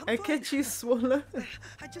I fine. catch you swallow.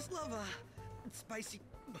 I just love spicy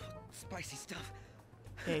stuff.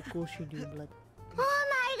 Yeah, of course you do, blood. Oh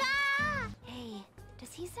my god! Hey,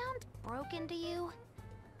 does he sound broken to you?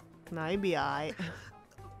 Nah, he be alright.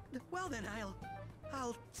 Well then,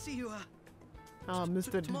 I'll see you. Oh,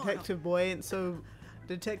 Mr. tomorrow. Detective Boy ain't so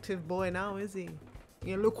detective boy now, is he?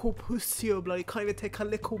 You little pussy, blood. You can't even take a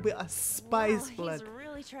little bit of spice, Wow, blood. he's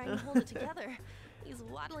really trying to hold it together. He's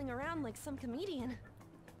waddling around like some comedian.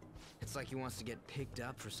 It's like he wants to get picked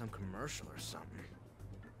up for some commercial or something.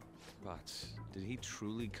 But did he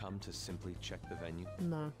truly come to simply check the venue?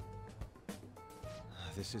 No,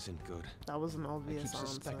 This isn't good. that was an I obvious keep answer.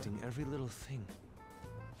 suspecting every little thing.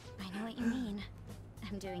 I know what you mean.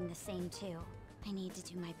 I'm doing the same too. I need to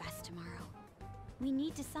do my best tomorrow. We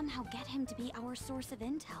need to somehow get him to be our source of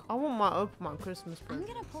intel. I want my open my Christmas I'm present.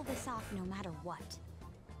 gonna pull this off no matter what.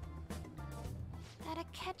 That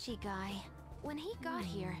Akechi guy. When he got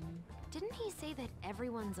here, didn't he say that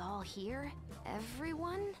everyone's all here?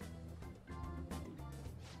 Everyone?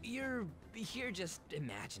 You're just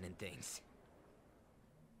imagining things.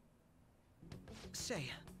 Say,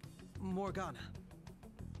 Morgana,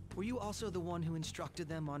 were you also the one who instructed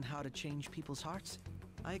them on how to change people's hearts?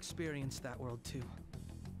 I experienced that world too.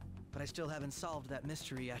 But I still haven't solved that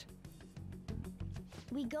mystery yet.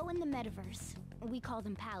 We go in the metaverse, we call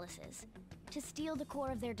them palaces, to steal the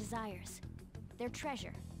core of their desires, their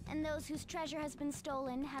treasure, and those whose treasure has been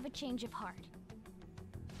stolen have a change of heart.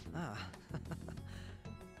 Ah.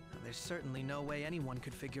 There's certainly no way anyone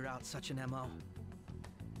could figure out such an MO.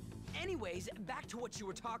 Anyways, back to what you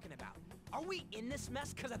were talking about. Are we in this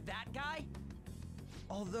mess because of that guy?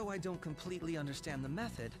 Although I don't completely understand the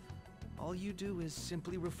method, all you do is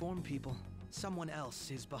simply reform people. Someone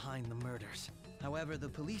else is behind the murders. However, the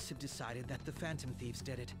police have decided that the Phantom Thieves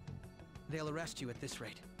did it. They'll arrest you at this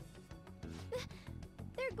rate.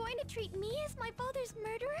 They're going to treat me as my father's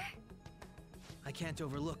murderer? I can't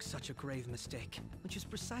overlook such a grave mistake, which is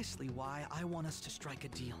precisely why I want us to strike a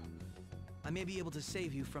deal. I may be able to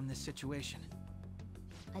save you from this situation.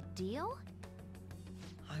 A deal?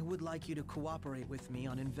 I would like you to cooperate with me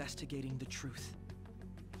on investigating the truth.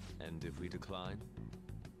 And if we decline?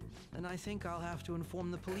 Then I think I'll have to inform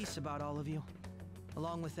the police about all of you,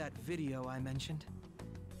 along with that video I mentioned.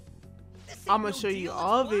 I'm gonna show you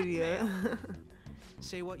our video.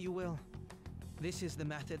 Say what you will. This is the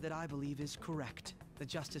method that I believe is correct. The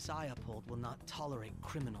justice I uphold will not tolerate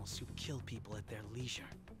criminals who kill people at their leisure.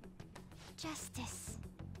 Justice.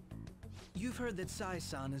 You've heard that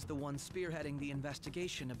Sai-san is the one spearheading the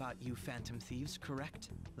investigation about you Phantom Thieves, correct?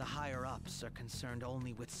 The higher-ups are concerned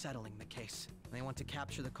only with settling the case. They want to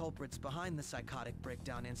capture the culprits behind the psychotic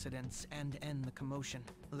breakdown incidents and end the commotion.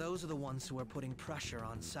 Those are the ones who are putting pressure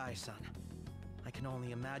on Sai-san. I can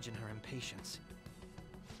only imagine her impatience.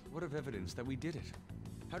 What of evidence that we did it?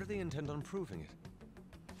 How do they intend on proving it?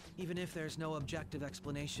 Even if there's no objective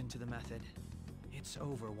explanation to the method, it's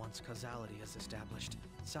over once causality is established.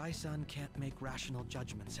 Sai-san can't make rational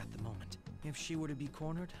judgments at the moment. If she were to be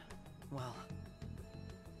cornered, well,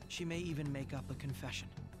 she may even make up a confession.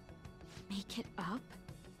 Make it up?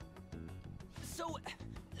 So,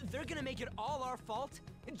 they're gonna make it all our fault?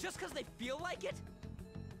 Just because they feel like it?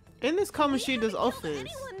 In this Kamoshida's office.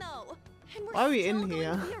 Anyone, though. And we're Why are we still in going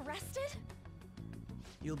here? to be arrested?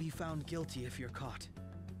 You'll be found guilty if you're caught,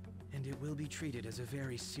 and it will be treated as a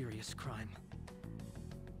very serious crime.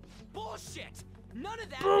 Bullshit! None of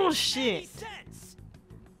that Bullshit. makes any sense!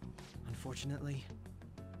 Unfortunately,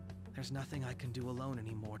 there's nothing I can do alone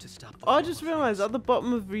anymore to stop the Oh, I flow just of realized things. at the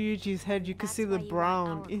bottom of Ryuji's head you can That's see the why you want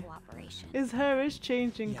brown. our cooperation. His hair is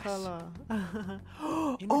changing Yes. color. In return,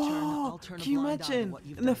 Oh, I'll turn a can you blind eye to imagine? what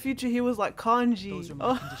you've In the done. future he was like kanji. Those are my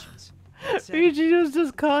Oh, conditions. That said, Ryuji was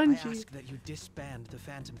just I kanji. ask that you disband the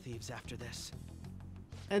Phantom Thieves after this.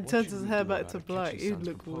 And What turns should his we hair do back about to Akechi black. He'd San's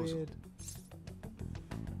look proposal? weird.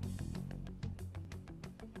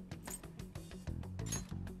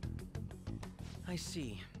 I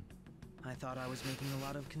see. I thought I was making a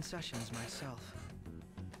lot of concessions myself.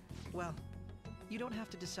 Well, you don't have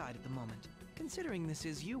to decide at the moment. Considering this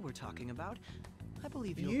is you we're talking about, I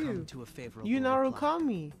believe you'll come to a favorable You reply.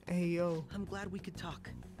 Narukami. Hey yo. I'm glad we could talk.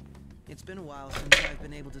 It's been a while since I've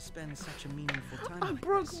been able to spend such a meaningful time I like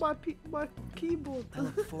broke this. my keyboard. I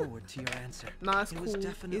look forward to your answer. Nah, it's It cool. was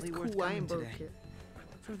definitely It's worth cool. I coming ain't broke today. it.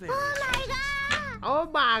 For various reasons. Oh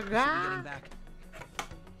my I should be getting god. back.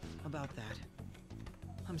 About that.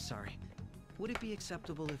 I'm sorry. Would it be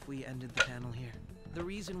acceptable if we ended the panel here? The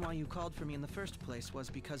reason why you called for me in the first place was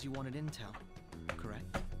because you wanted intel,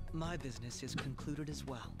 correct? My business is concluded as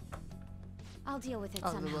well. I'll deal with it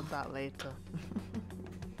I'll deal somehow. with that later.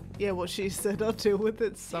 Yeah, what she said, I'll deal with it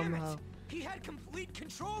Damn somehow. it! He had complete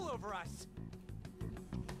control over us!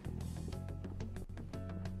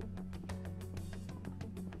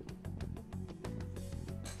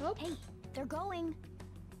 Hey, they're going.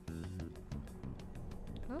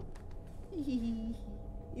 Huh?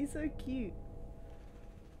 He's so cute.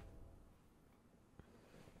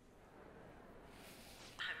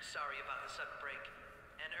 I'm sorry about the sudden break.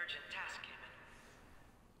 An urgent task came in.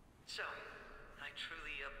 So, I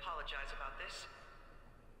truly apologize about this,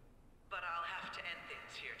 but I'll have to end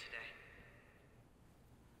things here today.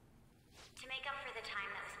 To make up for the time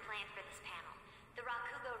that was planned for this panel, the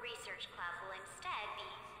Rakugo Research Club will instead be...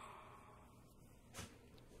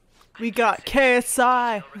 We got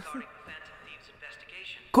KSI. Regarding the Phantom Thieves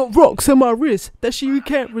investigation, Got rocks on my wrist. That shit you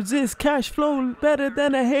can't resist. Cash flow better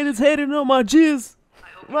than a haters hating on my jizz.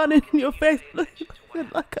 Running in your face looking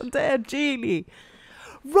like a dead genie.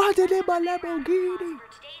 Running in my Lamborghini. For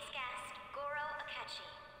today's guest, JOKER-CHU.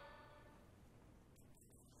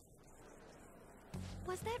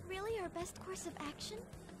 Was that really our best course of action?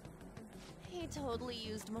 He totally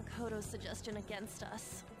used Makoto's suggestion against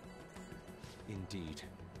us. Indeed.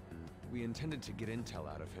 We intended to get intel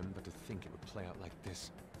out of him, but to think it would play out like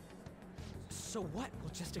this. So what?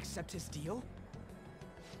 We'll just accept his deal?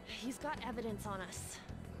 He's got evidence on us.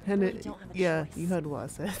 And We it, don't have a yeah, choice. you heard what I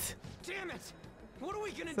said. Damn it! What are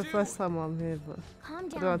we gonna It's the do? first time I'm here, but Calm I down,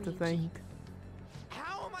 don't have to Ryuji. think.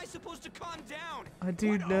 How am I to calm down. I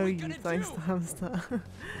do What are know we you, gonna thanks do? to Hamster.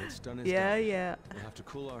 What's done is Yeah, done. yeah. We'll have to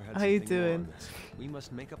cool our heads How and you think more on doing? this. We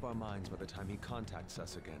must make up our minds by the time he contacts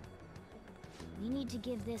us again. We need to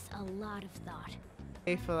give this a lot of thought.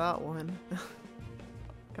 Pay for that one.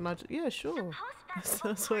 Can I? Yeah, sure.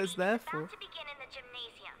 That's what it's there for.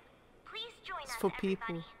 It's for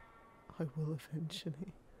people. I will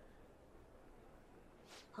eventually.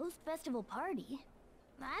 Post-festival party?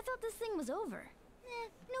 I thought this thing was over.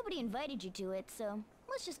 Nobody invited you to it, so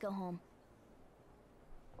let's just go home.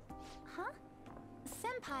 Huh?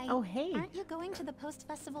 Senpai, Oh, hey. aren't you going to the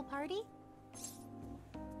post-festival party?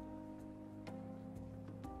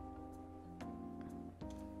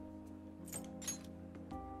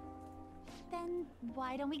 Then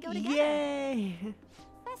why don't we go together? Yay!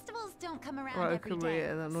 Festivals don't come around Right, every okay, day,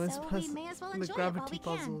 yeah, that noise so we puzzle. may as well The enjoy it while gravity we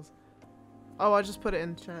can. puzzles. Oh, I just put it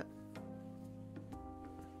in chat.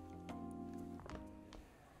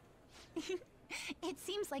 It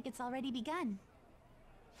seems like it's already begun.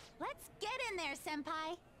 Let's get in there,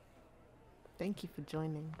 Senpai. Thank you for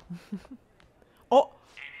joining. Oh!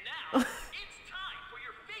 And now, it's time for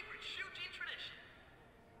your favorite Shuji tradition.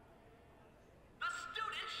 The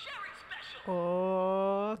student sharing special!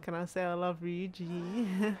 Oh, can I say I love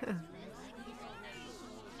Ryuji?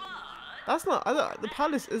 That's not. I don't, the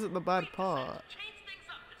palace isn't the bad part.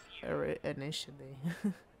 Initially.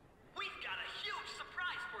 We've got a huge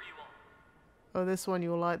surprise for you all. Oh, this one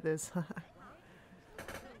you'll like this. Members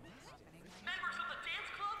of the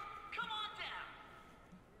dance club, come on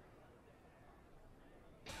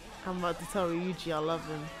down. I'm about to tell Ryuji I love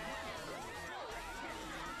him.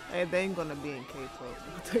 Hey, they ain't gonna be in K-pop.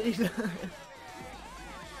 I'll tell you that.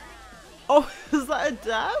 Oh, is that a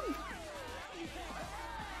dab?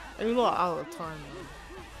 And you're not out of time. Man.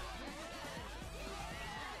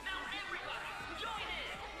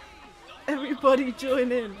 Everybody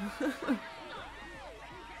join in.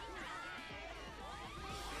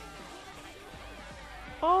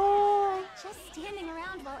 Oh. Just standing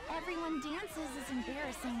around while everyone dances is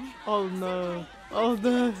embarrassing. Oh no. Oh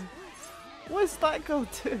no. What's that go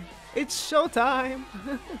to? It's showtime.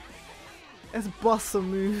 Let's bust a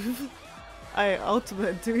move. Alright,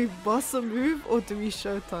 Ultimate, do we bust a move or do we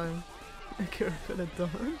showtime? Okay, we're gonna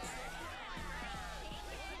dance.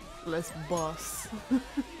 Let's boss.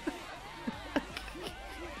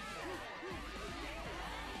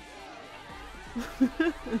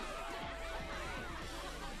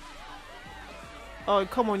 Oh,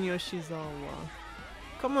 come on, Yoshizawa.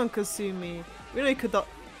 Come on, Kasumi. We know you could.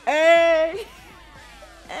 Hey!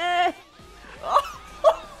 Hey! Oh,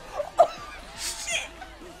 shit!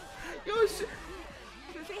 Yoshi!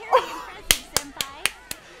 Very impressive, Senpai.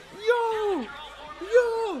 Yo!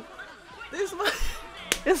 Yo!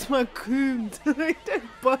 This my coon. Don't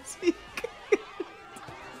bust me.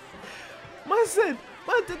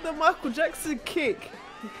 Man did the Michael Jackson kick.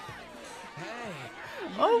 Hey!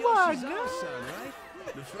 Oh my Yoshizawa-san, god!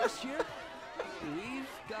 right? The first year? We've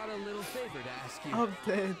got a little favor to ask you. I'm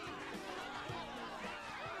dead.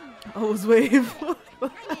 I was waiting for I'm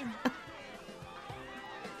in.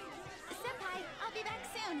 Senpai, I'll be back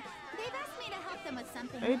soon. They've asked me to help them with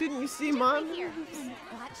something. Hey, didn't you see Just mine? wait here and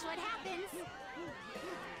watch what happens.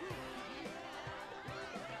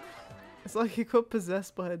 It's like he got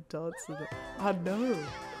possessed by a dancer. I know.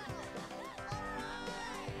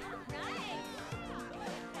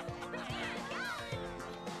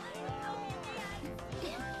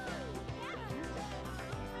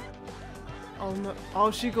 Oh no!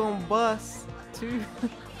 Oh, she gonna bust too.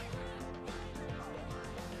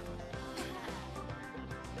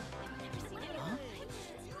 Huh?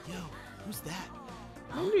 Yo, who's that?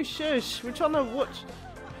 Holy shush! We're trying to watch.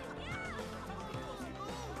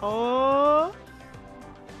 Oh,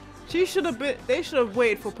 she should have been. They should have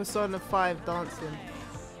waited for Persona 5 dancing.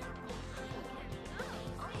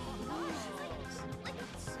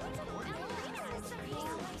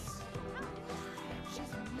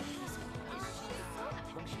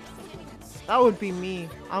 That would be me.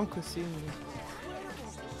 I'm Kasumi.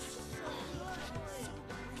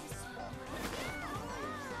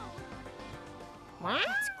 Wow.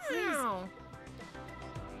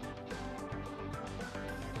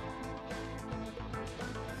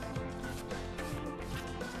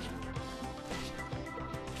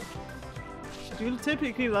 Do you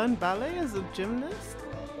typically learn ballet as a gymnast?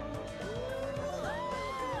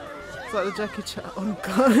 It's like the Jackie Chan on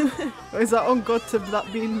God. Or is that on God to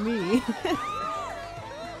that being me?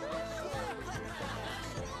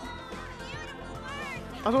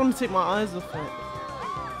 I don't want to take my eyes off it.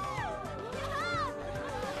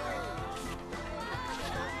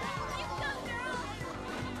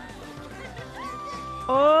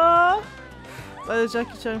 Oh! Like the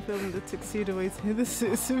Jackie Chan film, the tuxedo waits in the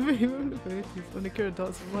suits of when the current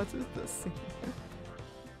dancer watches the scene.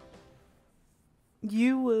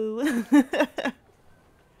 You will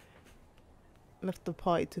left the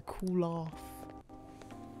party to cool off.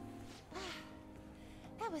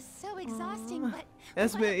 That was so exhausting, but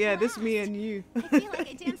that's me. Yeah, this me and you. I feel like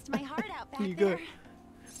I danced my heart out back there.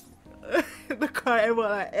 The car, everyone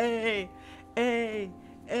like, hey, hey,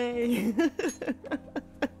 hey.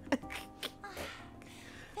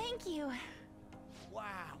 Thank you.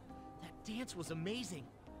 Wow, that dance was amazing.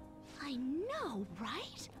 I know,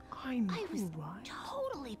 right? I know, I was right?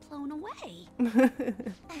 totally blown away.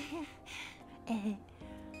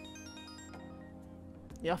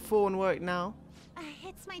 Your phone work now.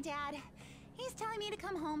 It's my dad. He's telling me to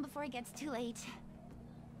come home before it gets too late.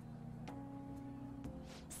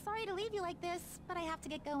 Sorry to leave you like this, but I have to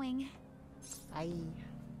get going. Bye.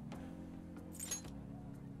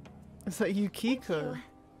 It's like Yukiko.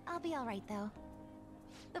 I'll be alright though.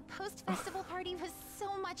 The post-festival party was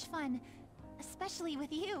so much fun. Especially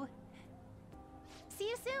with you. See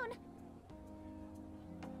you soon!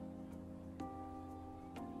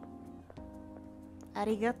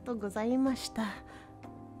 Arigatou gozaimashita.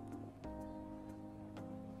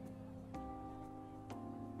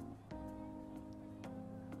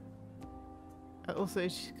 Also,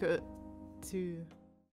 she got to